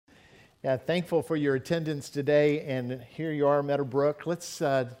Yeah, thankful for your attendance today, and here you are, Meadowbrook. Let's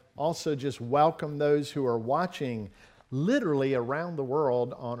also just welcome those who are watching literally around the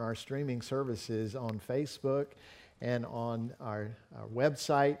world on our streaming services on Facebook and on our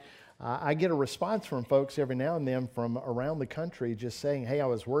website. I get a response from folks every now and then from around the country just saying, hey, I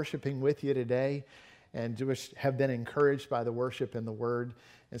was worshiping with you today and just have been encouraged by the worship and the word.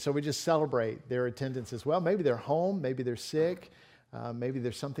 And so we just celebrate their attendance as well. Maybe they're home, maybe they're sick. Maybe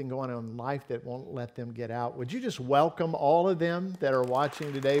there's something going on in life that won't let them get out. Would you just welcome all of them that are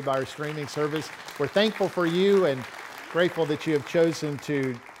watching today by our streaming service? We're thankful for you and grateful that you have chosen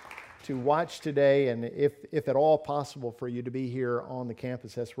to watch today, and if at all possible for you to be here on the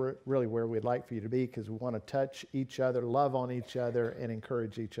campus. That's really where we'd like for you to be, because we want to touch each other, love on each other, and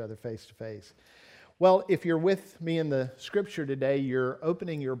encourage each other face to face. Well, if you're with me in the scripture today, you're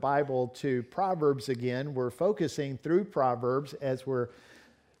opening your Bible to Proverbs again. We're focusing through Proverbs as we're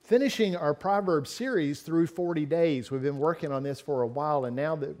finishing our Proverbs series through 40 days. We've been working on this for a while, and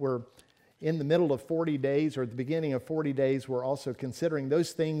now that we're in the middle of 40 days or at the beginning of 40 days, we're also considering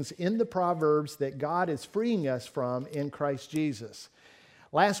those things in the Proverbs that God is freeing us from in Christ Jesus.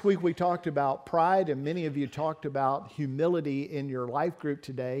 Last week we talked about pride, and many of you talked about humility in your life group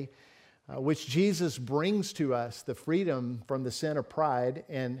today. Which Jesus brings to us the freedom from the sin of pride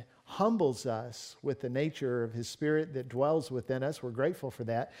and humbles us with the nature of His Spirit that dwells within us. We're grateful for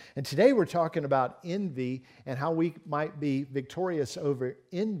that. And today we're talking about envy and how we might be victorious over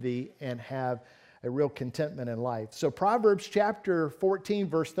envy and have a real contentment in life. So Proverbs chapter 14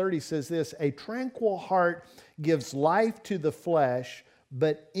 verse 30 says this: "A tranquil heart gives life to the flesh,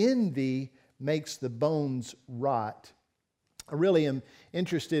 but envy makes the bones rot." I really am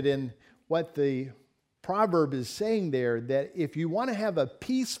interested in what the proverb is saying there, that if you want to have a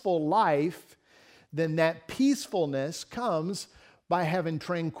peaceful life, then that peacefulness comes by having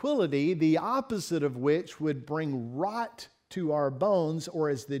tranquility, the opposite of which would bring rot to our bones, or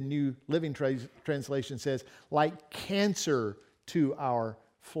as the New Living Translation says, like cancer to our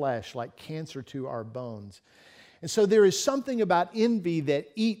flesh, like cancer to our bones. And so there is something about envy that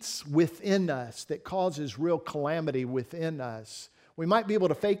eats within us, that causes real calamity within us. We might be able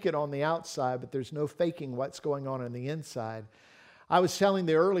to fake it on the outside, but there's no faking what's going on the inside. I was telling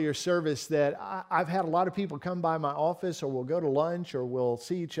the earlier service that I've had a lot of people come by my office, or we'll go to lunch, or we'll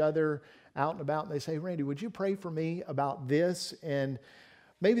see each other out and about, and they say, "Randy, would you pray for me about this?" And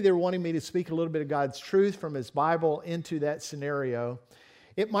maybe they're wanting me to speak a little bit of God's truth from His Bible into that scenario.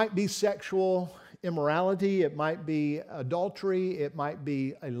 It might be sexual immorality, it might be adultery, it might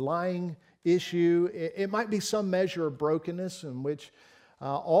be a lying issue. It might be some measure of brokenness, in which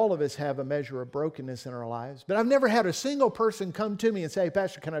all of us have a measure of brokenness in our lives. But I've never had a single person come to me and say,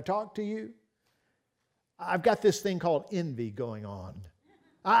 "Pastor, can I talk to you? I've got this thing called envy going on."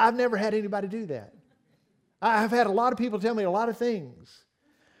 I've never had anybody do that. I've had a lot of people tell me a lot of things,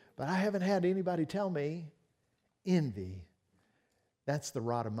 but I haven't had anybody tell me envy. That's the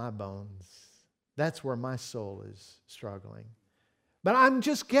rot of my bones. That's where my soul is struggling. But I'm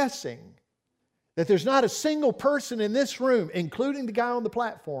just guessing that there's not a single person in this room, including the guy on the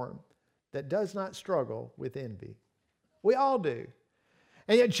platform, that does not struggle with envy. We all do.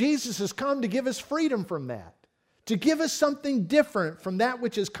 And yet Jesus has come to give us freedom from that, to give us something different from that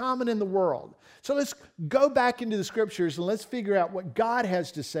which is common in the world. So let's go back into the Scriptures and let's figure out what God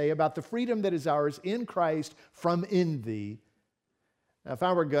has to say about the freedom that is ours in Christ from envy. Now, if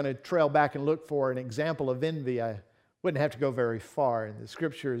I were going to trail back and look for an example of envy, I wouldn't have to go very far. In the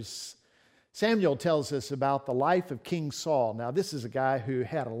Scriptures, Samuel tells us about the life of King Saul. Now, this is a guy who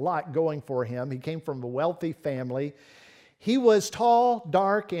had a lot going for him. He came from a wealthy family. He was tall,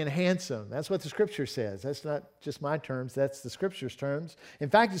 dark, and handsome. That's what the Scripture says. That's not just my terms. That's the Scripture's terms. In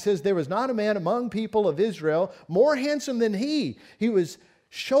fact, it says there was not a man among people of Israel more handsome than he. He was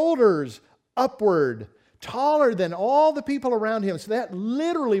shoulders upward, taller than all the people around him. So that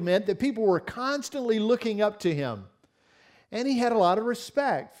literally meant that people were constantly looking up to him. And he had a lot of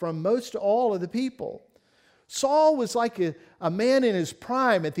respect from most all of the people. Saul was like a man in his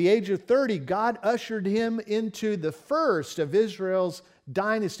prime. At the age of 30, God ushered him into the first of Israel's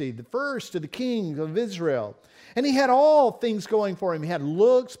dynasty, the first of the kings of Israel. And he had all things going for him. He had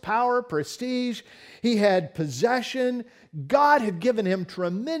looks, power, prestige. He had possession. God had given him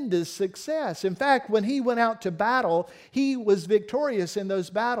tremendous success. In fact, when he went out to battle, he was victorious in those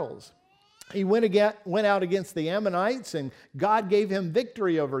battles. He went out against the Ammonites, and God gave him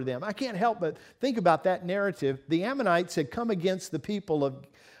victory over them. I can't help but think about that narrative. The Ammonites had come against the people of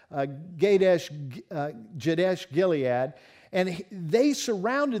Jadesh Gilead, And they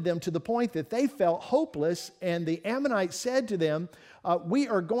surrounded them to the point that they felt hopeless. And the Ammonites said to them, we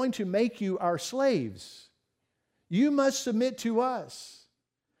are going to make you our slaves. You must submit to us.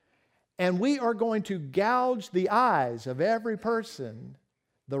 And we are going to gouge the eyes of every person,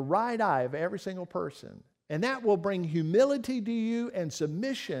 the right eye of every single person. And that will bring humility to you and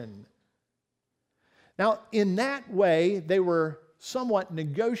submission. Now, in that way, they were somewhat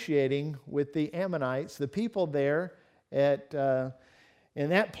negotiating with the Ammonites, the people there in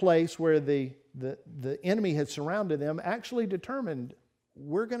that place where the enemy had surrounded them, actually determined,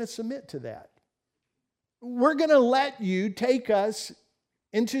 we're going to submit to that. We're going to let you take us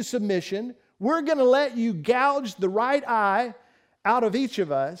into submission. We're going to let you gouge the right eye out of each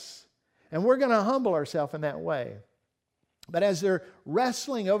of us, and we're going to humble ourselves in that way. But as they're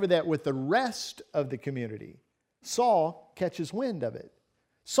wrestling over that with the rest of the community, Saul catches wind of it.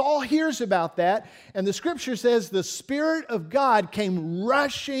 Saul hears about that, and the scripture says the Spirit of God came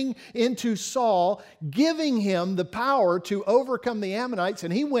rushing into Saul, giving him the power to overcome the Ammonites,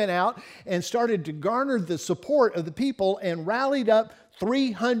 and he went out and started to garner the support of the people and rallied up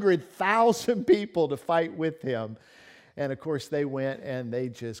 300,000 people to fight with him. And of course, they went and they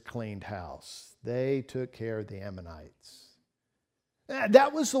just cleaned house. They took care of the Ammonites.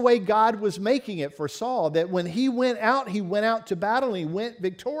 That was the way God was making it for Saul, that when he went out to battle and he went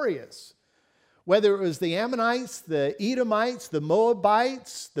victorious. Whether it was the Ammonites, the Edomites, the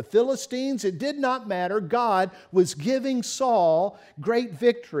Moabites, the Philistines, it did not matter. God was giving Saul great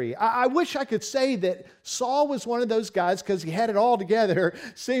victory. I wish I could say that Saul was one of those guys, because he had it all together,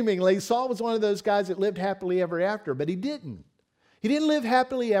 seemingly. Saul was one of those guys that lived happily ever after, but he didn't. He didn't live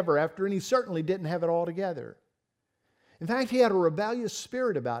happily ever after, and he certainly didn't have it all together. In fact, he had a rebellious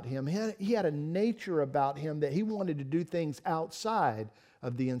spirit about him. He had a nature about him that he wanted to do things outside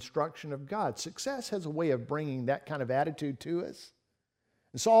of the instruction of God. Success has a way of bringing that kind of attitude to us.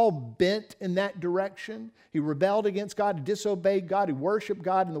 And Saul bent in that direction. He rebelled against God, he disobeyed God, he worshiped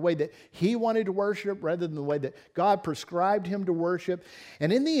God in the way that he wanted to worship rather than the way that God prescribed him to worship.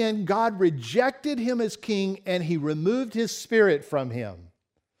 And in the end, God rejected him as king, and he removed his spirit from him.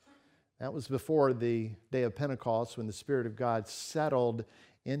 That was before the day of Pentecost, when the Spirit of God settled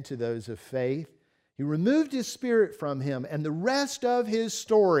into those of faith. He removed his spirit from him, and the rest of his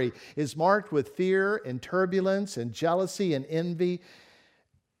story is marked with fear and turbulence and jealousy and envy.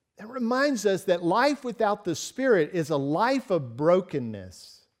 It reminds us that life without the Spirit is a life of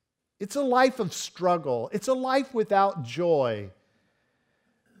brokenness. It's a life of struggle. It's a life without joy.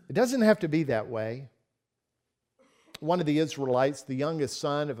 It doesn't have to be that way. One of the Israelites, the youngest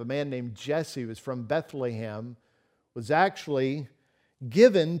son of a man named Jesse, was from Bethlehem, was actually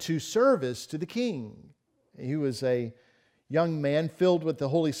given to service to the king. He was a young man filled with the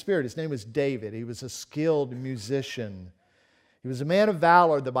Holy Spirit. His name was David. He was a skilled musician. He was a man of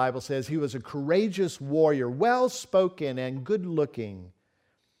valor, the Bible says. He was a courageous warrior, well-spoken and good-looking.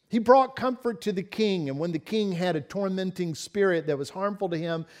 He brought comfort to the king, and when the king had a tormenting spirit that was harmful to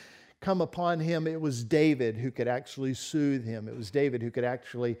him come upon him, it was David who could actually soothe him. It was David who could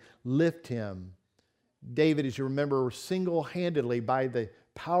actually lift him. David, as you remember, single-handedly, by the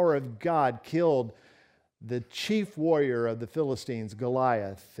power of God, killed the chief warrior of the Philistines,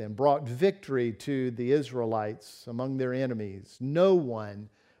 Goliath, and brought victory to the Israelites among their enemies. No one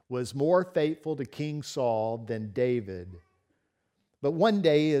was more faithful to King Saul than David. But one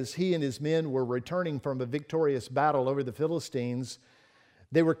day, as he and his men were returning from a victorious battle over the Philistines,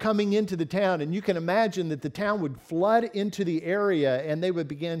 they were coming into the town, and you can imagine that the town would flood into the area, and they would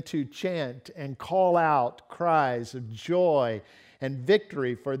begin to chant and call out cries of joy and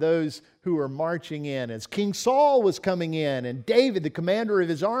victory for those who were marching in. As King Saul was coming in, and David, the commander of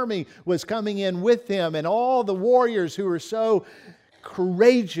his army, was coming in with him, and all the warriors who were so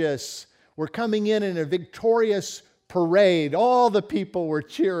courageous were coming in a victorious parade. All the people were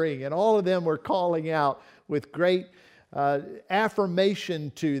cheering, and all of them were calling out with great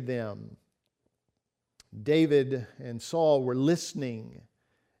affirmation to them. David and Saul were listening,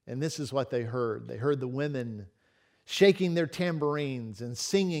 and this is what they heard. They heard the women shaking their tambourines and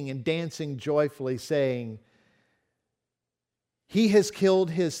singing and dancing joyfully, saying, "He has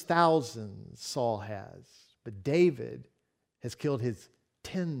killed his thousands, Saul has, but David has killed his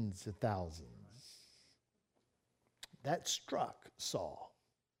tens of thousands." That struck Saul.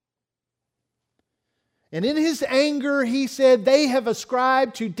 And in his anger, he said, "They have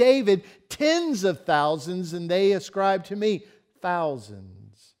ascribed to David tens of thousands, and they ascribe to me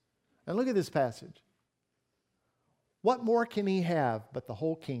thousands." And look at this passage. What more can he have but the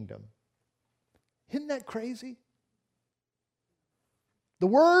whole kingdom? Isn't that crazy? The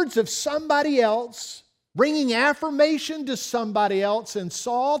words of somebody else bringing affirmation to somebody else. And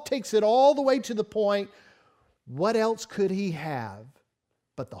Saul takes it all the way to the point, what else could he have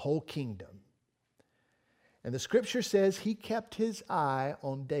but the whole kingdom? And the scripture says he kept his eye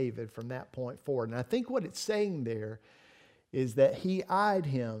on David from that point forward. And I think what it's saying there is that he eyed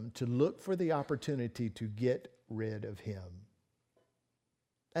him to look for the opportunity to get rid of him.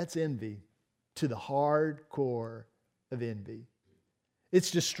 That's envy to the hard core of envy.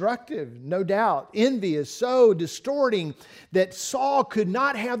 It's destructive, no doubt. Envy is so distorting that Saul could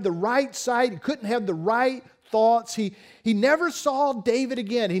not have the right sight, he couldn't have the right thoughts. He never saw David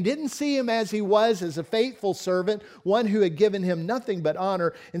again. He didn't see him as he was, as a faithful servant, one who had given him nothing but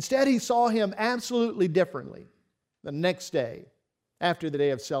honor. Instead, he saw him absolutely differently. The next day, after the day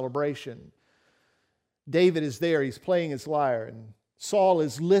of celebration, David is there. He's playing his lyre, and Saul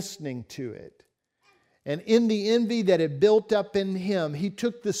is listening to it. And in the envy that had built up in him, he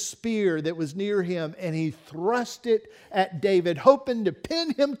took the spear that was near him and he thrust it at David, hoping to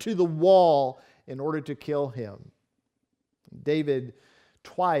pin him to the wall in order to kill him. David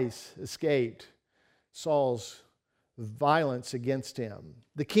twice escaped Saul's violence against him.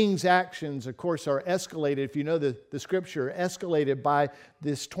 The king's actions, of course, are escalated, if you know the scripture, escalated by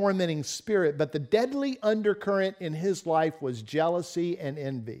this tormenting spirit. But the deadly undercurrent in his life was jealousy and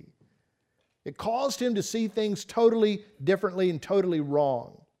envy. It caused him to see things totally differently and totally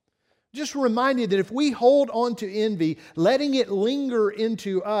wrong. Just reminded that if we hold on to envy, letting it linger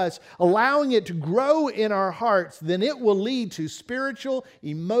into us, allowing it to grow in our hearts, then it will lead to spiritual,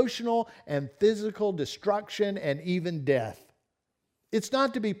 emotional, and physical destruction and even death. It's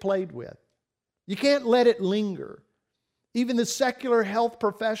not to be played with. You can't let it linger. Even the secular health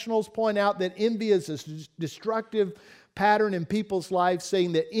professionals point out that envy is a destructive pattern in people's lives,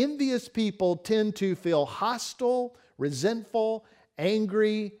 saying that envious people tend to feel hostile, resentful,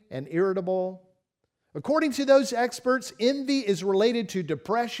 angry, and irritable. According to those experts, envy is related to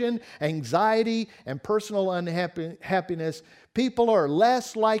depression, anxiety, and personal unhappiness. People are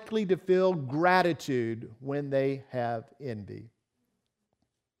less likely to feel gratitude when they have envy.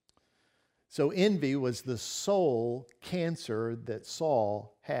 So envy was the soul cancer that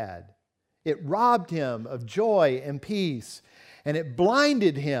Saul had. It robbed him of joy and peace, and it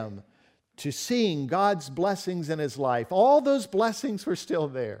blinded him to seeing God's blessings in his life. All those blessings were still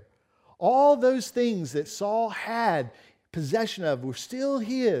there. All those things that Saul had possession of were still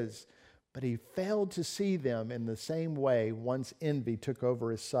his, but he failed to see them in the same way once envy took over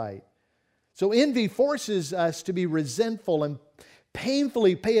his sight. So envy forces us to be resentful and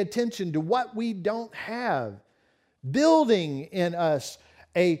painfully pay attention to what we don't have, building in us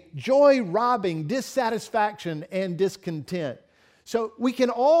a joy-robbing dissatisfaction and discontent. So we can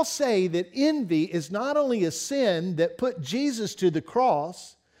all say that envy is not only a sin that put Jesus to the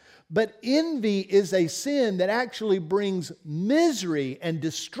cross, but envy is a sin that actually brings misery and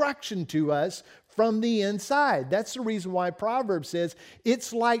destruction to us from the inside. That's the reason why Proverbs says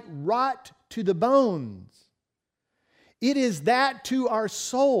it's like rot to the bones. It is that to our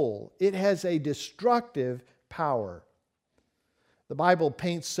soul. It has a destructive power. The Bible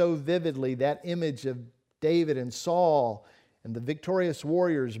paints so vividly that image of David and Saul and the victorious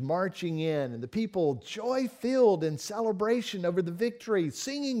warriors marching in, and the people joy-filled in celebration over the victory,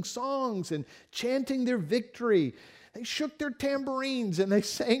 singing songs and chanting their victory. They shook their tambourines and they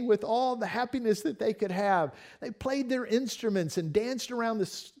sang with all the happiness that they could have. They played their instruments and danced around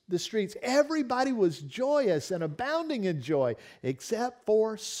the streets. Everybody was joyous and abounding in joy, except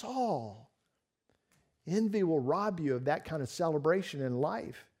for Saul. Envy will rob you of that kind of celebration in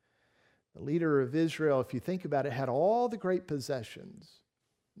life. The leader of Israel, if you think about it, had all the great possessions.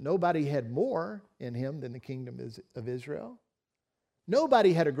 Nobody had more in him than the kingdom of Israel.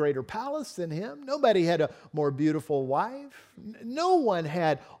 Nobody had a greater palace than him. Nobody had a more beautiful wife. No one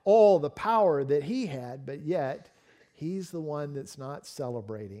had all the power that he had, but yet he's the one that's not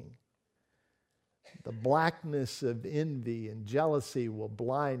celebrating. The blackness of envy and jealousy will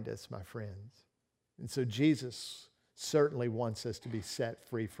blind us, my friends. And so Jesus certainly wants us to be set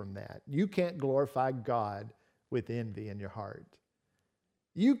free from that. You can't glorify God with envy in your heart.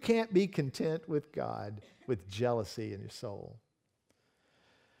 You can't be content with God with jealousy in your soul.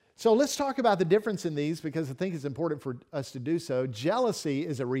 So let's talk about the difference in these, because I think it's important for us to do so. Jealousy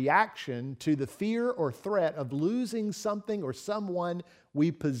is a reaction to the fear or threat of losing something or someone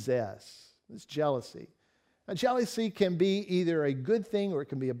we possess. It's jealousy. Now, jealousy can be either a good thing or it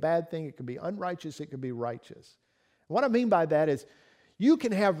can be a bad thing. It can be unrighteous. It can be righteous. What I mean by that is you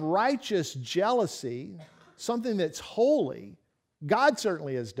can have righteous jealousy, something that's holy. God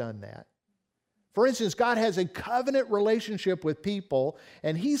certainly has done that. For instance, God has a covenant relationship with people,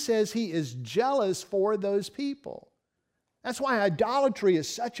 and He says He is jealous for those people. That's why idolatry is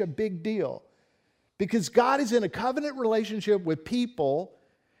such a big deal. Because God is in a covenant relationship with people,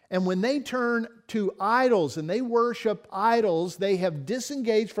 and when they turn to idols and they worship idols, they have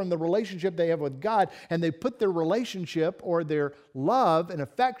disengaged from the relationship they have with God, and they put their relationship or their love and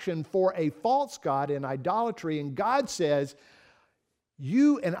affection for a false god in idolatry. And God says,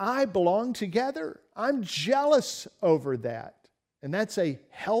 you and I belong together. I'm jealous over that. And that's a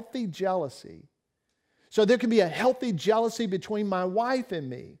healthy jealousy. So there can be a healthy jealousy between my wife and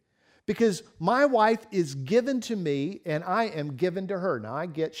me, because my wife is given to me and I am given to her. Now, I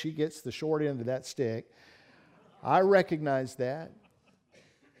get she gets the short end of that stick. I recognize that.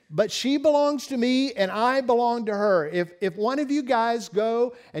 But she belongs to me and I belong to her. If one of you guys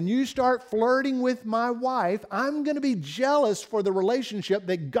go and you start flirting with my wife, I'm going to be jealous for the relationship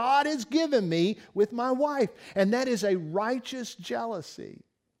that God has given me with my wife. And that is a righteous jealousy.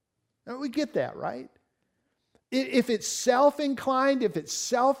 Now, we get that, right? If it's self-inclined, if it's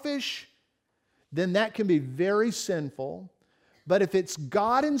selfish, then that can be very sinful. But if it's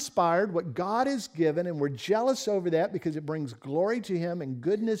God-inspired, what God has given, and we're jealous over that because it brings glory to Him and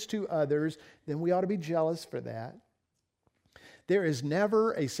goodness to others, then we ought to be jealous for that. There is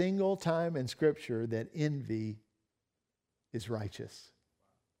never a single time in Scripture that envy is righteous.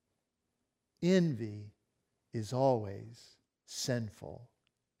 Envy is always sinful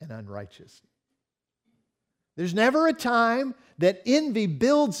and unrighteous. There's never a time that envy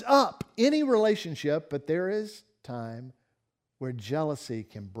builds up any relationship, but there is time where jealousy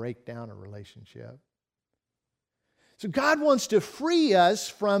can break down a relationship. So God wants to free us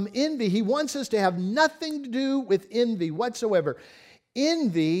from envy. He wants us to have nothing to do with envy whatsoever.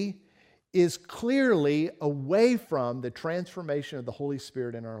 Envy is clearly away from the transformation of the Holy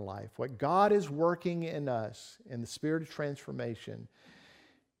Spirit in our life. What God is working in us in the spirit of transformation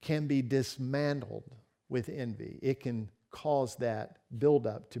can be dismantled with envy. It can cause that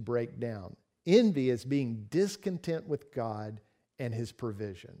buildup to break down. Envy is being discontent with God and His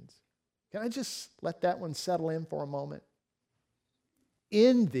provisions. Can I just let that one settle in for a moment?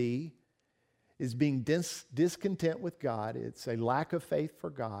 Envy is being discontent with God. It's a lack of faith for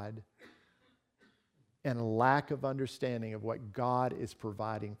God and a lack of understanding of what God is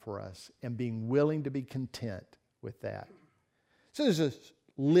providing for us and being willing to be content with that. So there's a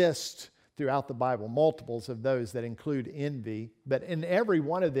list throughout the Bible, multiples of those that include envy, but in every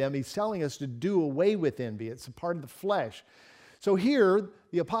one of them, He's telling us to do away with envy. It's a part of the flesh. So here,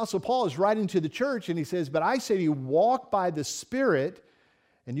 the Apostle Paul is writing to the church and he says, but I say to you, walk by the Spirit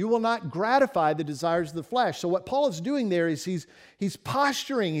and you will not gratify the desires of the flesh. So what Paul is doing there is he's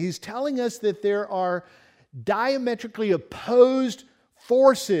posturing. He's telling us that there are diametrically opposed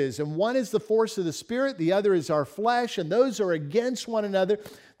forces. And one is the force of the Spirit, the other is our flesh, and those are against one another.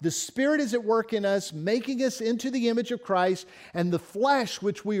 The Spirit is at work in us, making us into the image of Christ, and the flesh,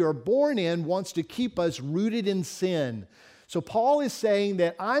 which we are born in, wants to keep us rooted in sin. So Paul is saying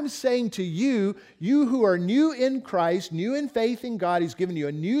that I'm saying to you, you who are new in Christ, new in faith in God, He's given you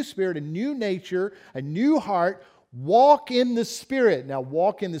a new spirit, a new nature, a new heart. Walk in the Spirit. Now,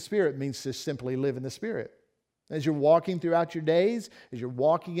 walk in the Spirit means to simply live in the Spirit. As you're walking throughout your days, as you're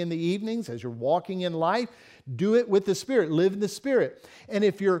walking in the evenings, as you're walking in life, do it with the Spirit. Live in the Spirit. And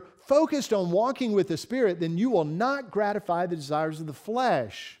if you're focused on walking with the Spirit, then you will not gratify the desires of the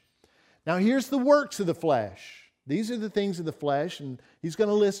flesh. Now, here's the works of the flesh. These are the things of the flesh, and he's going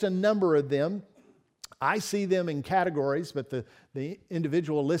to list a number of them. I see them in categories, but the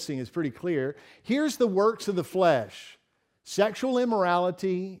individual listing is pretty clear. Here's the works of the flesh: sexual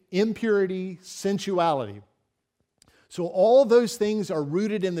immorality, impurity, sensuality. So all those things are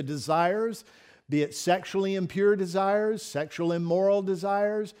rooted in the desires, be it sexually impure desires, sexual immoral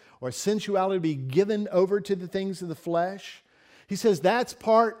desires, or sensuality to be given over to the things of the flesh. He says that's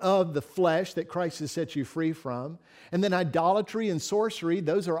part of the flesh that Christ has set you free from. And then idolatry and sorcery,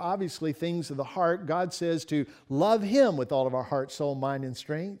 those are obviously things of the heart. God says to love Him with all of our heart, soul, mind, and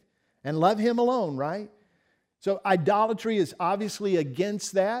strength, and love Him alone, right? So idolatry is obviously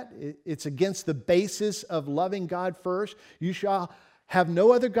against that. It's against the basis of loving God first. You shall have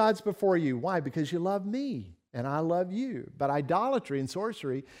no other gods before you. Why? Because you love me and I love you. But idolatry and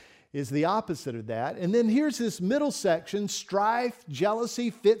sorcery is the opposite of that. And then here's this middle section: strife, jealousy,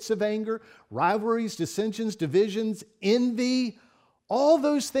 fits of anger, rivalries, dissensions, divisions, envy. All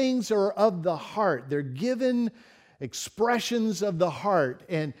those things are of the heart. They're given expressions of the heart.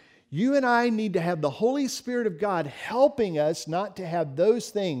 And you and I need to have the Holy Spirit of God helping us not to have those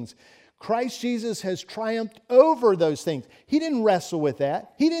things Christ Jesus has triumphed over those things. He didn't wrestle with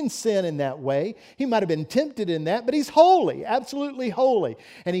that. He didn't sin in that way. He might have been tempted in that, but He's holy, absolutely holy.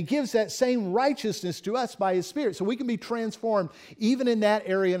 And He gives that same righteousness to us by His Spirit. So we can be transformed even in that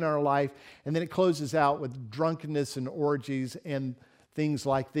area in our life. And then it closes out with drunkenness and orgies and things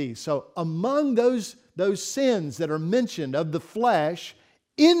like these. So among those sins that are mentioned of the flesh,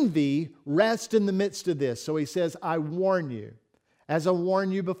 envy rests in the midst of this. So He says, I warn you, as I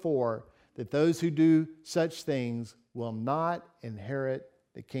warned you before, that those who do such things will not inherit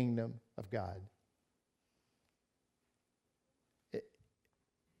the kingdom of God.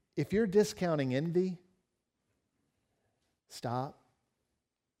 If you're discounting envy, stop.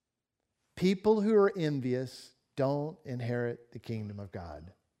 People who are envious don't inherit the kingdom of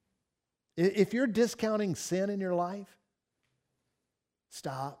God. If you're discounting sin in your life,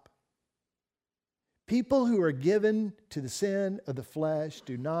 stop. People who are given to the sin of the flesh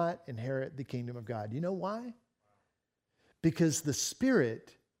do not inherit the kingdom of God. You know why? Because the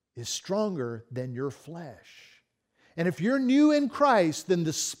Spirit is stronger than your flesh. And if you're new in Christ, then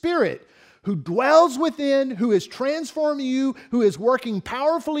the Spirit who dwells within, who is transforming you, who is working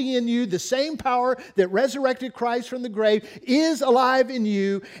powerfully in you, the same power that resurrected Christ from the grave, is alive in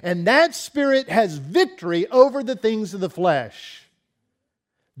you, and that Spirit has victory over the things of the flesh.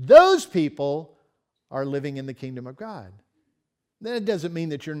 Those people are living in the kingdom of God. Then it doesn't mean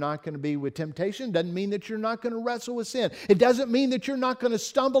that you're not going to be with temptation. It doesn't mean that you're not going to wrestle with sin. It doesn't mean that you're not going to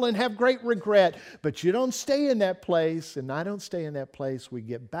stumble and have great regret. But you don't stay in that place, and I don't stay in that place. We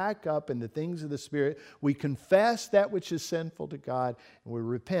get back up in the things of the Spirit. We confess that which is sinful to God, and we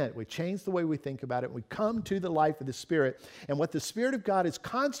repent. We change the way we think about it. We come to the life of the Spirit. And what the Spirit of God is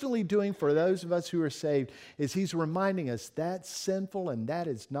constantly doing for those of us who are saved is He's reminding us that's sinful and that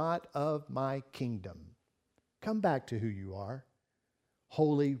is not of my kingdom. Come back to who you are.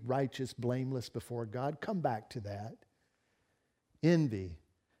 Holy, righteous, blameless before God. Come back to that. Envy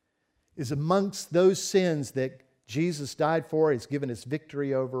is amongst those sins that Jesus died for, has given us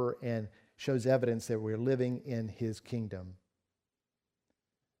victory over, and shows evidence that we're living in His kingdom.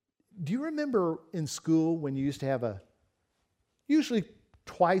 Do you remember in school when you used to have usually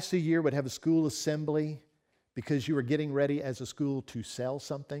twice a year would have a school assembly because you were getting ready as a school to sell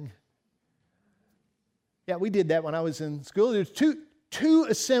something? Yeah, we did that when I was in school. There's two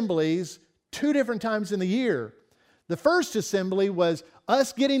assemblies, 2 different times in the year. The first assembly was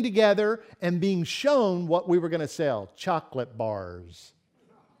us getting together and being shown what we were going to sell. Chocolate bars.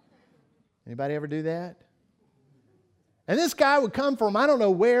 Anybody ever do that? And this guy would come from I don't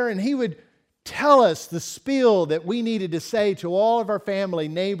know where, and he would tell us the spiel that we needed to say to all of our family,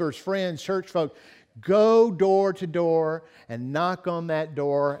 neighbors, friends, church folk. Go door to door and knock on that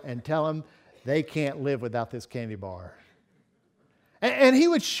door and tell them they can't live without this candy bar. And he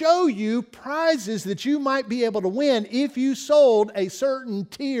would show you prizes that you might be able to win if you sold a certain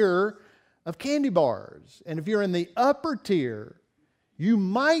tier of candy bars. And if you're in the upper tier, you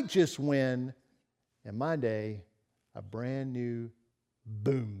might just win, in my day, a brand new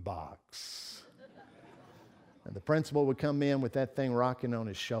boom box. And the principal would come in with that thing rocking on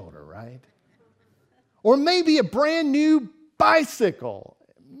his shoulder, right? Or maybe a brand new bicycle.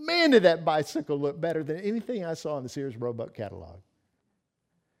 Man, did that bicycle look better than anything I saw in the Sears Roebuck catalog.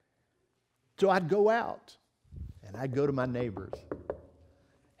 So I'd go out, and I'd go to my neighbors.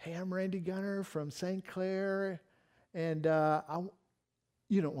 Hey, I'm Randy Gunner from St. Clair, and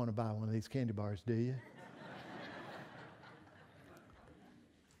you don't want to buy one of these candy bars, do you?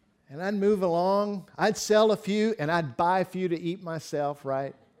 And I'd move along. I'd sell a few, and I'd buy a few to eat myself,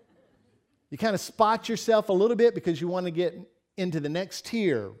 right? You kind of spot yourself a little bit because you want to get into the next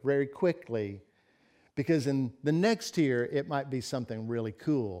tier very quickly, because in the next tier, it might be something really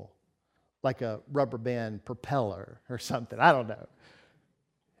cool, like a rubber band propeller or something. I don't know.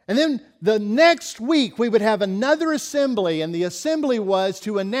 And then the next week, we would have another assembly, and the assembly was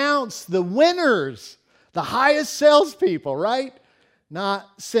to announce the winners, the highest salespeople, right? Not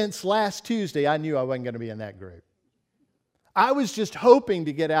since last Tuesday, I knew I wasn't going to be in that group. I was just hoping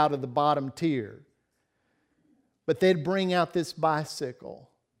to get out of the bottom tier. But they'd bring out this bicycle.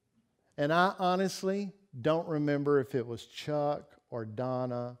 And I honestly don't remember if it was Chuck or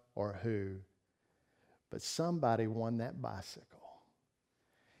Donna or who, but somebody won that bicycle.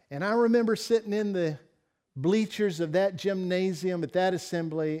 And I remember sitting in the bleachers of that gymnasium at that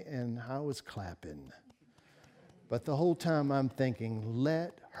assembly, and I was clapping. But the whole time I'm thinking,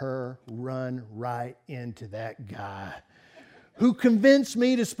 let her run right into that guy who convinced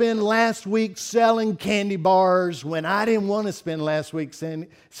me to spend last week selling candy bars when I didn't want to spend last week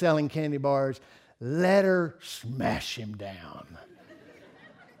selling candy bars. Let her smash him down.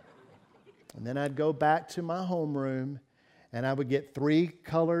 And then I'd go back to my homeroom and I would get 3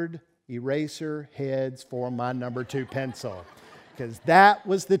 colored eraser heads for my number 2 pencil, because that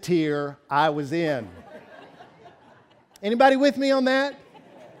was the tier I was in. Anybody with me on that?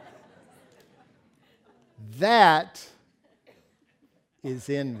 That is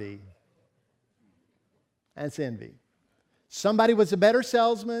envy. That's envy. Somebody was a better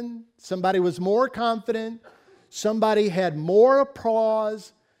salesman. Somebody was more confident. Somebody had more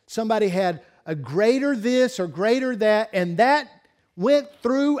applause. Somebody had a greater this or greater that. And that went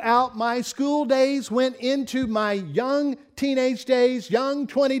throughout my school days, went into my young teenage days, young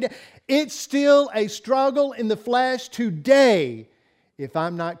 20 days. It's still a struggle in the flesh today if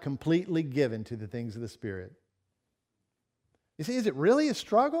I'm not completely given to the things of the Spirit. You see, is it really a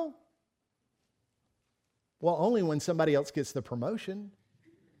struggle? Well, only when somebody else gets the promotion.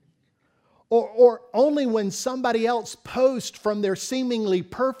 Or only when somebody else posts from their seemingly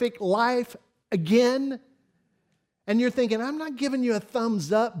perfect life again. And you're thinking, I'm not giving you a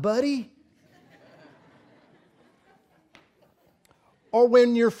thumbs up, buddy. Or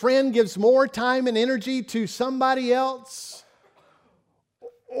when your friend gives more time and energy to somebody else.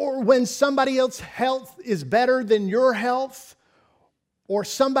 Or when somebody else's health is better than your health. Or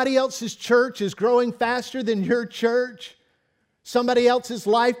somebody else's church is growing faster than your church. Somebody else's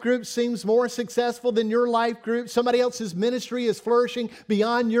life group seems more successful than your life group. Somebody else's ministry is flourishing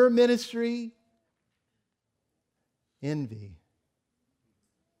beyond your ministry. Envy.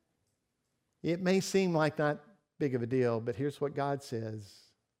 It may seem like not big of a deal, but here's what God says.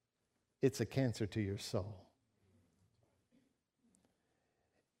 It's a cancer to your soul.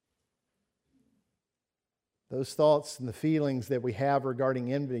 Those thoughts and the feelings that we have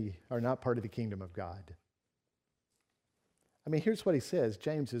regarding envy are not part of the kingdom of God. I mean, here's what he says.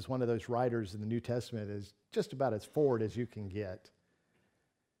 James is one of those writers in the New Testament that is just about as forward as you can get.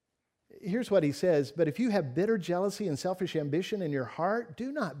 Here's what he says, but if you have bitter jealousy and selfish ambition in your heart,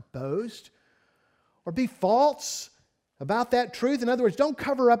 do not boast or be false about that truth. In other words, don't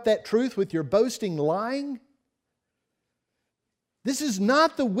cover up that truth with your boasting lying. This is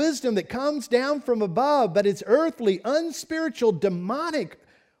not the wisdom that comes down from above, but it's earthly, unspiritual, demonic.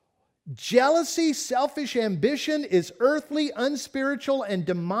 Jealousy, selfish ambition is earthly, unspiritual, and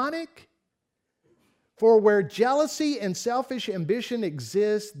demonic. For where jealousy and selfish ambition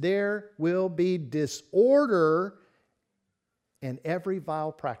exist, there will be disorder and every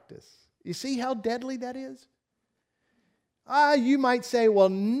vile practice. You see how deadly that is? You might say, well,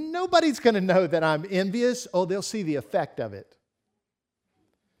 nobody's going to know that I'm envious. Oh, they'll see the effect of it.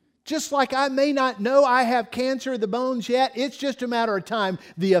 Just like I may not know I have cancer of the bones yet, it's just a matter of time.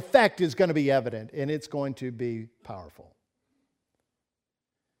 The effect is going to be evident, and it's going to be powerful.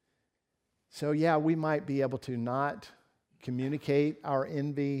 So yeah, we might be able to not communicate our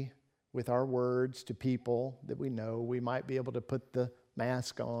envy with our words to people that we know. We might be able to put the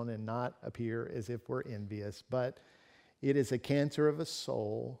mask on and not appear as if we're envious, but it is a cancer of a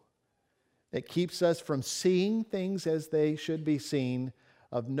soul that keeps us from seeing things as they should be seen,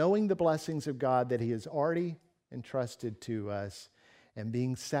 of knowing the blessings of God that He has already entrusted to us, and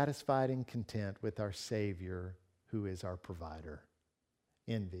being satisfied and content with our Savior, who is our provider.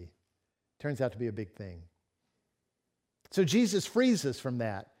 Envy turns out to be a big thing. So Jesus frees us from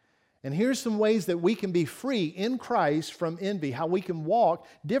that. And here's some ways that we can be free in Christ from envy, how we can walk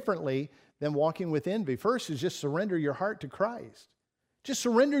differently than walking with envy. First is just surrender your heart to Christ. Just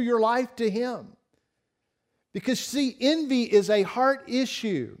surrender your life to Him. Because, see, envy is a heart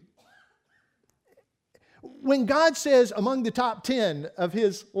issue. When God says among the top 10 of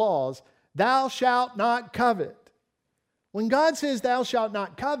His laws, thou shalt not covet. When God says thou shalt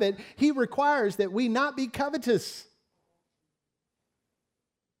not covet, He requires that we not be covetous.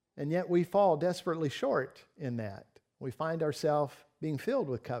 And yet we fall desperately short in that. We find ourselves being filled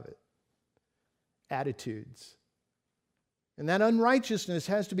with covet attitudes. And that unrighteousness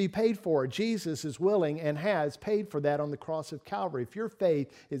has to be paid for. Jesus is willing and has paid for that on the cross of Calvary. If your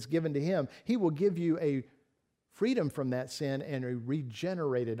faith is given to Him, He will give you a freedom from that sin and a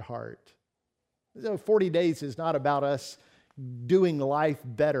regenerated heart. So 40 days is not about us doing life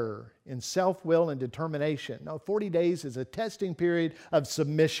better in self-will and determination. No, 40 days is a testing period of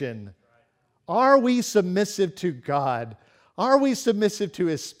submission. Are we submissive to God? Are we submissive to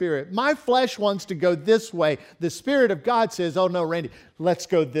His Spirit? My flesh wants to go this way. The Spirit of God says, oh no, Randy, let's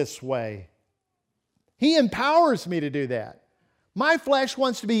go this way. He empowers me to do that. My flesh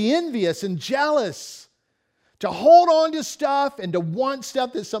wants to be envious and jealous, to hold on to stuff and to want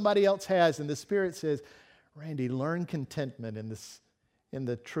stuff that somebody else has. And the Spirit says, Randy, learn contentment in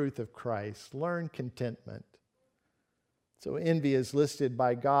the truth of Christ. Learn contentment. So envy is listed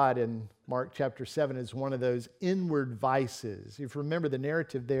by God in Mark chapter 7 as one of those inward vices. If you remember the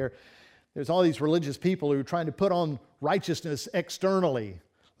narrative there's all these religious people who are trying to put on righteousness externally.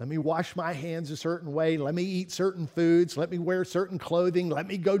 Let me wash my hands a certain way. Let me eat certain foods. Let me wear certain clothing. Let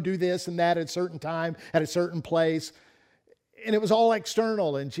me go do this and that at a certain time, at a certain place. And it was all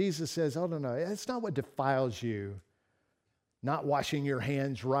external. And Jesus says, oh, no, that's not what defiles you. Not washing your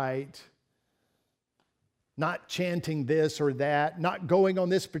hands right. Not chanting this or that. Not going on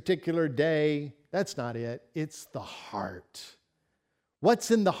this particular day. That's not it. It's the heart.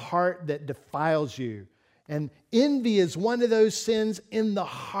 What's in the heart that defiles you? And envy is one of those sins in the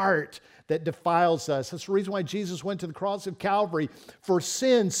heart that defiles us. That's the reason why Jesus went to the cross of Calvary for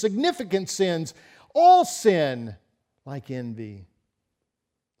sins, significant sins, all sin, like envy.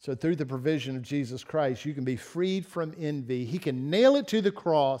 So through the provision of Jesus Christ, you can be freed from envy. He can nail it to the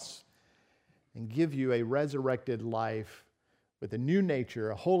cross and give you a resurrected life with a new nature,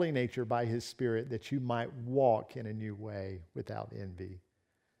 a holy nature by His Spirit, that you might walk in a new way without envy.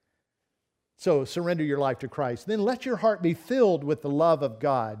 So surrender your life to Christ. Then let your heart be filled with the love of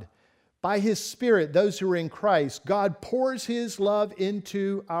God. By His Spirit, those who are in Christ, God pours His love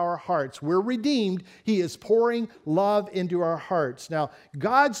into our hearts. We're redeemed. He is pouring love into our hearts. Now,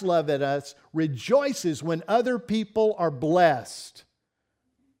 God's love at us rejoices when other people are blessed.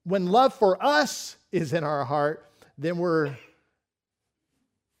 When love for us is in our heart, then we're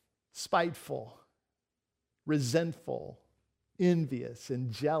spiteful, resentful, envious,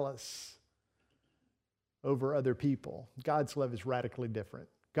 and jealous over other people. God's love is radically different.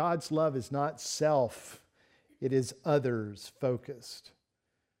 God's love is not self, it is others focused.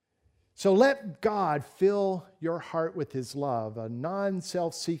 So let God fill your heart with His love, a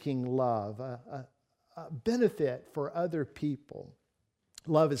non-self-seeking love, a benefit for other people.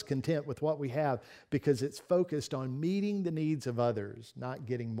 Love is content with what we have because it's focused on meeting the needs of others, not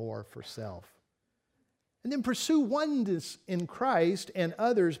getting more for self. And then pursue oneness in Christ and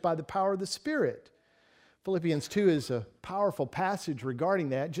others by the power of the Spirit. Philippians 2 is a powerful passage regarding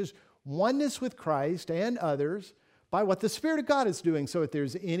that. Just oneness with Christ and others by what the Spirit of God is doing. So if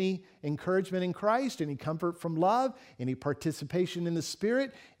there's any encouragement in Christ, any comfort from love, any participation in the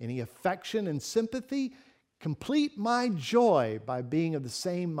Spirit, any affection and sympathy, complete my joy by being of the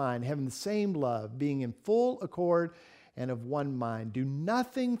same mind, having the same love, being in full accord and of one mind. Do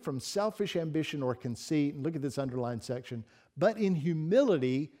nothing from selfish ambition or conceit, and look at this underlined section, but in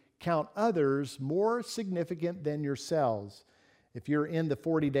humility count others more significant than yourselves. If you're in the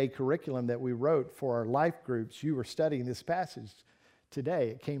 40-day curriculum that we wrote for our life groups, you were studying this passage today.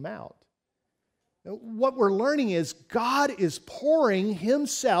 It came out. What we're learning is God is pouring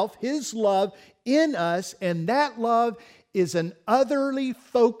Himself, His love in us, and that love is an otherly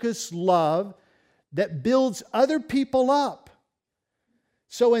focused love that builds other people up.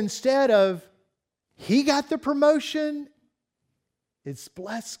 So instead of he got the promotion, it's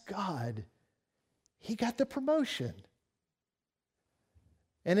bless God, he got the promotion.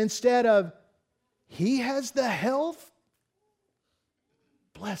 And instead of he has the health,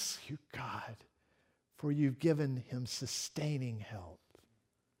 bless you, God, for you've given him sustaining health.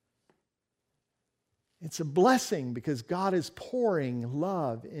 It's a blessing because God is pouring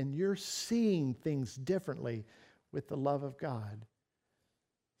love and you're seeing things differently with the love of God.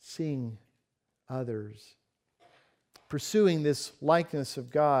 Seeing others. Pursuing this likeness of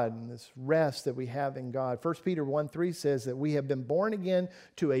God and this rest that we have in God. 1 Peter 1:3 says that we have been born again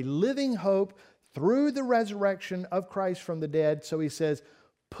to a living hope through the resurrection of Christ from the dead. So he says,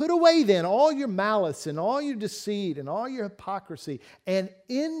 put away then all your malice and all your deceit and all your hypocrisy and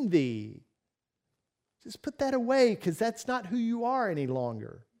envy. Just put that away because that's not who you are any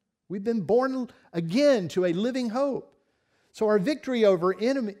longer. We've been born again to a living hope. So our victory over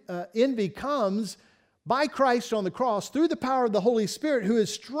envy comes by Christ on the cross through the power of the Holy Spirit who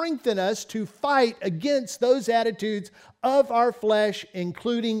has strengthened us to fight against those attitudes of our flesh,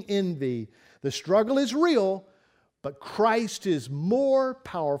 including envy. The struggle is real, but Christ is more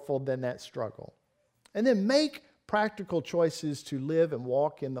powerful than that struggle. And then make practical choices to live and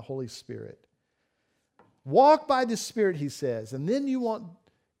walk in the Holy Spirit. Walk by the Spirit, he says, and then you won't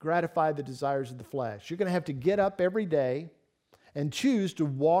gratify the desires of the flesh. You're going to have to get up every day and choose to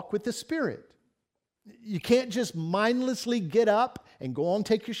walk with the Spirit. You can't just mindlessly get up and go on,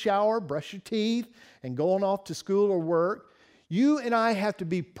 take your shower, brush your teeth, and go on off to school or work. You and I have to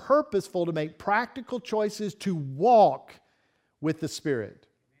be purposeful to make practical choices to walk with the Spirit.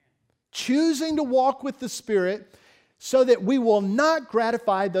 Choosing to walk with the Spirit so that we will not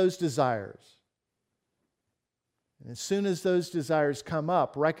gratify those desires. And as soon as those desires come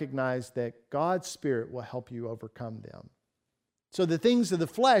up, recognize that God's Spirit will help you overcome them. So the things of the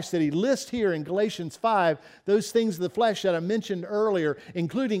flesh that he lists here in Galatians 5, those things of the flesh that I mentioned earlier,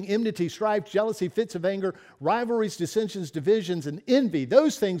 including enmity, strife, jealousy, fits of anger, rivalries, dissensions, divisions, and envy,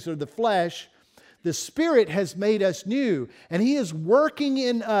 those things are the flesh. The Spirit has made us new, and He is working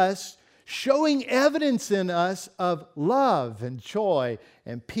in us, showing evidence in us of love and joy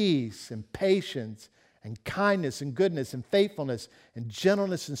and peace and patience and kindness and goodness and faithfulness and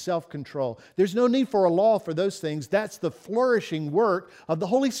gentleness and self-control. There's no need for a law for those things. That's the flourishing work of the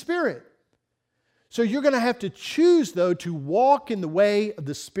Holy Spirit. So you're going to have to choose, though, to walk in the way of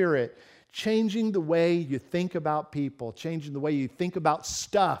the Spirit, changing the way you think about people, changing the way you think about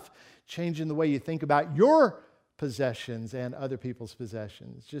stuff, changing the way you think about your possessions and other people's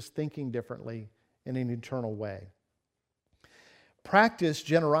possessions, just thinking differently in an eternal way. Practice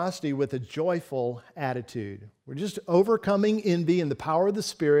generosity with a joyful attitude. We're just overcoming envy in the power of the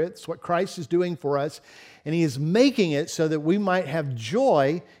Spirit. It's what Christ is doing for us, and He is making it so that we might have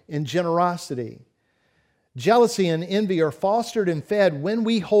joy in generosity. Jealousy and envy are fostered and fed when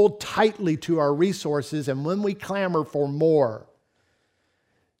we hold tightly to our resources and when we clamor for more.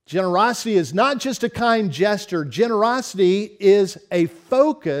 Generosity is not just a kind gesture. Generosity is a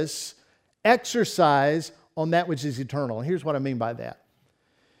focus exercise on that which is eternal. And here's what I mean by that.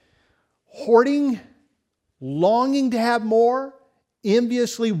 Hoarding, longing to have more,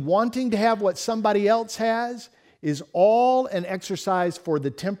 enviously wanting to have what somebody else has, is all an exercise for the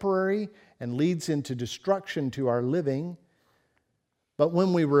temporary and leads into destruction to our living. But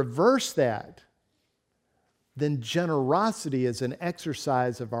when we reverse that, then generosity is an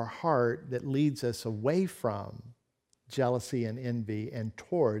exercise of our heart that leads us away from jealousy and envy and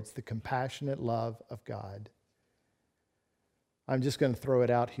towards the compassionate love of God. I'm just going to throw it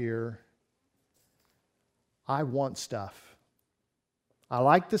out here. I want stuff. I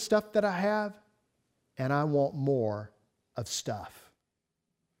like the stuff that I have, and I want more of stuff.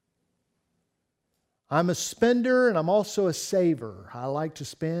 I'm a spender, and I'm also a saver. I like to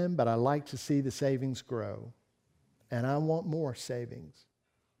spend, but I like to see the savings grow. And I want more savings.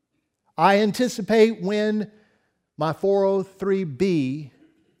 I anticipate when my 403B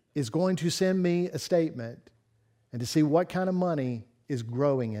is going to send me a statement and to see what kind of money is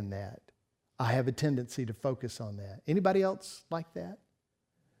growing in that. I have a tendency to focus on that. Anybody else like that?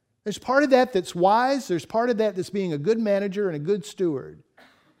 There's part of that that's wise. There's part of that that's being a good manager and a good steward.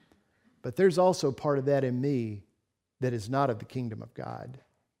 But there's also part of that in me that is not of the kingdom of God.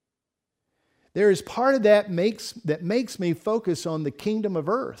 There is part of that that makes me focus on the kingdom of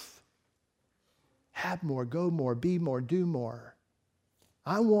earth. Have more, go more, be more, do more.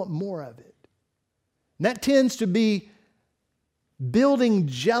 I want more of it. And that tends to be building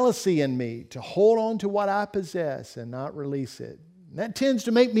jealousy in me to hold on to what I possess and not release it. And that tends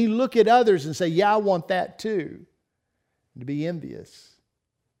to make me look at others and say, yeah, I want that too. And to be envious.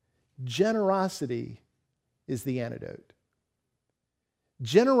 Generosity is the antidote.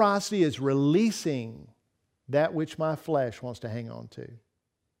 Generosity is releasing that which my flesh wants to hang on to.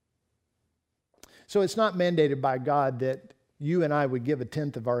 So it's not mandated by God that you and I would give a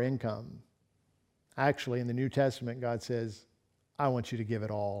tenth of our income. Actually, in the New Testament, God says, I want you to give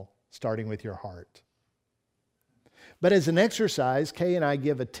it all, starting with your heart. But as an exercise, Kay and I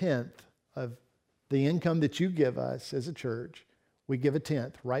give a tenth of the income that you give us as a church. We give a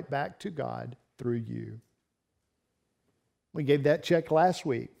tenth right back to God through you. We gave that check last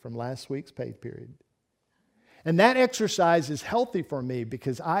week from last week's pay period. And that exercise is healthy for me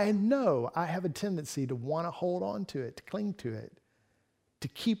because I know I have a tendency to want to hold on to it, to cling to it, to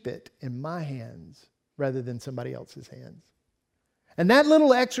keep it in my hands rather than somebody else's hands. And that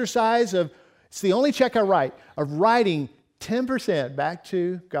little exercise of, it's the only check I write, of writing 10% back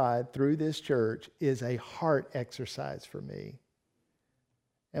to God through this church is a heart exercise for me.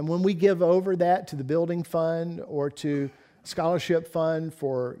 And when we give over that to the building fund or to scholarship fund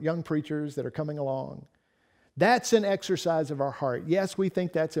for young preachers that are coming along, that's an exercise of our heart. Yes, we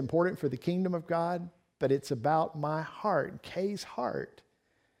think that's important for the kingdom of God, but it's about my heart, Kay's heart,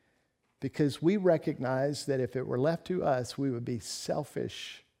 because we recognize that if it were left to us, we would be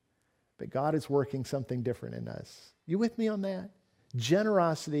selfish, but God is working something different in us. You with me on that?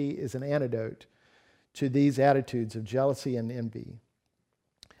 Generosity is an antidote to these attitudes of jealousy and envy.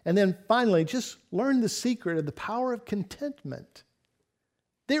 And then finally, just learn the secret of the power of contentment.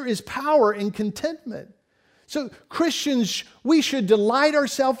 There is power in contentment. So Christians, we should delight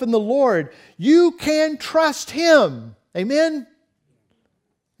ourselves in the Lord. You can trust Him. Amen?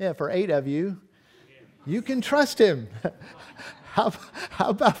 Yeah, for 8 of you, you can trust Him. How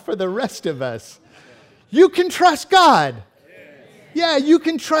about for the rest of us? You can trust God. Yeah, you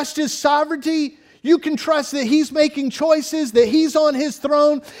can trust His sovereignty. You can trust that He's making choices, that He's on His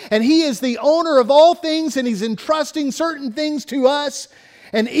throne, and He is the owner of all things, and He's entrusting certain things to us.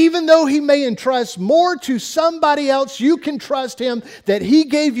 And even though He may entrust more to somebody else, you can trust Him that He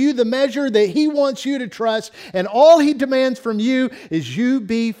gave you the measure that He wants you to trust. And all He demands from you is you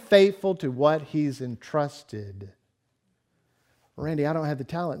be faithful to what He's entrusted. Randy, I don't have the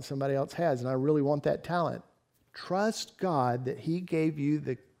talent somebody else has, and I really want that talent. Trust God that He gave you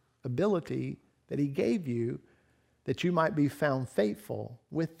the ability that He gave you, that you might be found faithful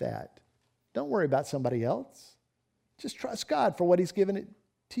with that. Don't worry about somebody else. Just trust God for what He's given it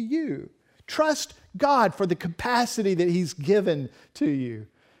to you. Trust God for the capacity that He's given to you.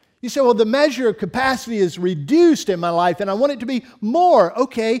 You say, well, the measure of capacity is reduced in my life and I want it to be more.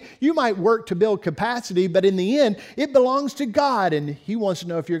 Okay, you might work to build capacity, but in the end, it belongs to God, and He wants to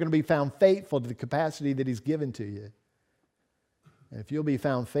know if you're going to be found faithful to the capacity that He's given to you. And if you'll be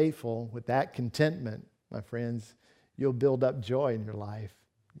found faithful with that contentment, my friends, you'll build up joy in your life.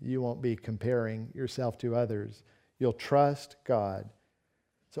 You won't be comparing yourself to others. You'll trust God.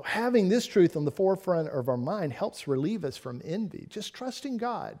 So having this truth on the forefront of our mind helps relieve us from envy. Just trusting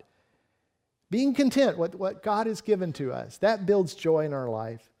God. Being content with what God has given to us. That builds joy in our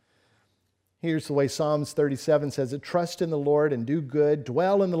life. Here's the way Psalms 37 says it. Trust in the Lord and do good.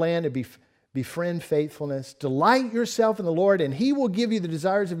 Dwell in the land and befriend faithfulness. Delight yourself in the Lord, and He will give you the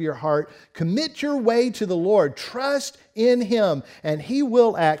desires of your heart. Commit your way to the Lord. Trust in Him, and He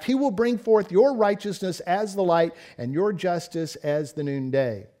will act. He will bring forth your righteousness as the light and your justice as the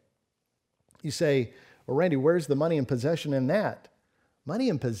noonday. You say, well, Randy, where's the money and possession in that? Money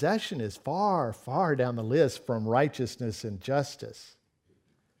and possession is far, far down the list from righteousness and justice.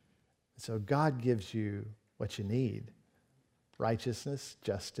 So God gives you what you need. Righteousness,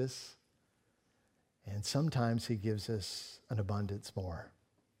 justice, and sometimes He gives us an abundance more.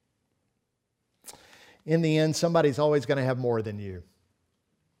 In the end, somebody's always going to have more than you.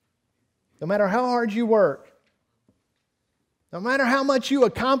 No matter how hard you work, no matter how much you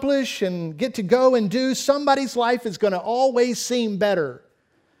accomplish and get to go and do, somebody's life is going to always seem better.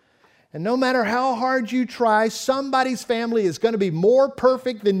 And no matter how hard you try, somebody's family is going to be more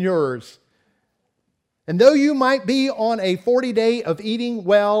perfect than yours. And though you might be on a 40-day of eating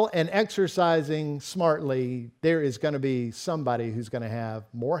well and exercising smartly, there is going to be somebody who's going to have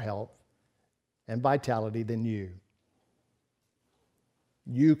more health and vitality than you.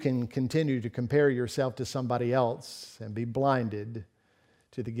 You can continue to compare yourself to somebody else and be blinded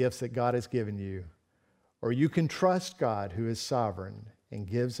to the gifts that God has given you. Or you can trust God, who is sovereign and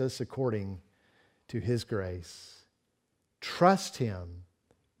gives us according to His grace. Trust Him.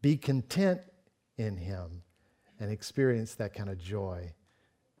 Be content in Him and experience that kind of joy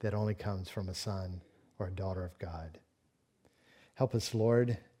that only comes from a son or a daughter of God. Help us,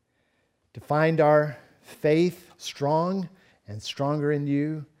 Lord, to find our faith strong and stronger in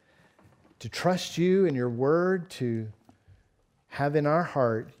You, to trust You and Your word, to have in our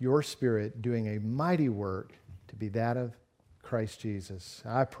heart Your Spirit doing a mighty work to be that of Christ Jesus.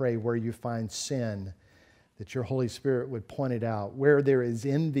 I pray where you find sin, that Your Holy Spirit would point it out. Where there is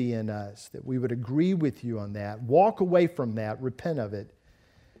envy in us, that we would agree with You on that, walk away from that, repent of it,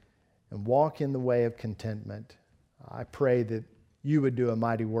 and walk in the way of contentment. I pray that You would do a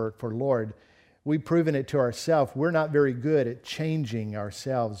mighty work. For Lord, we've proven it to ourselves. We're not very good at changing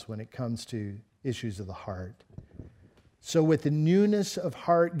ourselves when it comes to issues of the heart. So with the newness of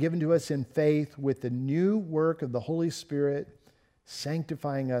heart given to us in faith, with the new work of the Holy Spirit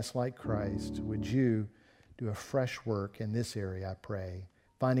sanctifying us like Christ, would You do a fresh work in this area, I pray,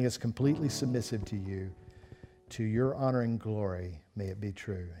 finding us completely submissive to You, to Your honor and glory. May it be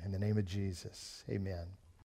true. In the name of Jesus, amen.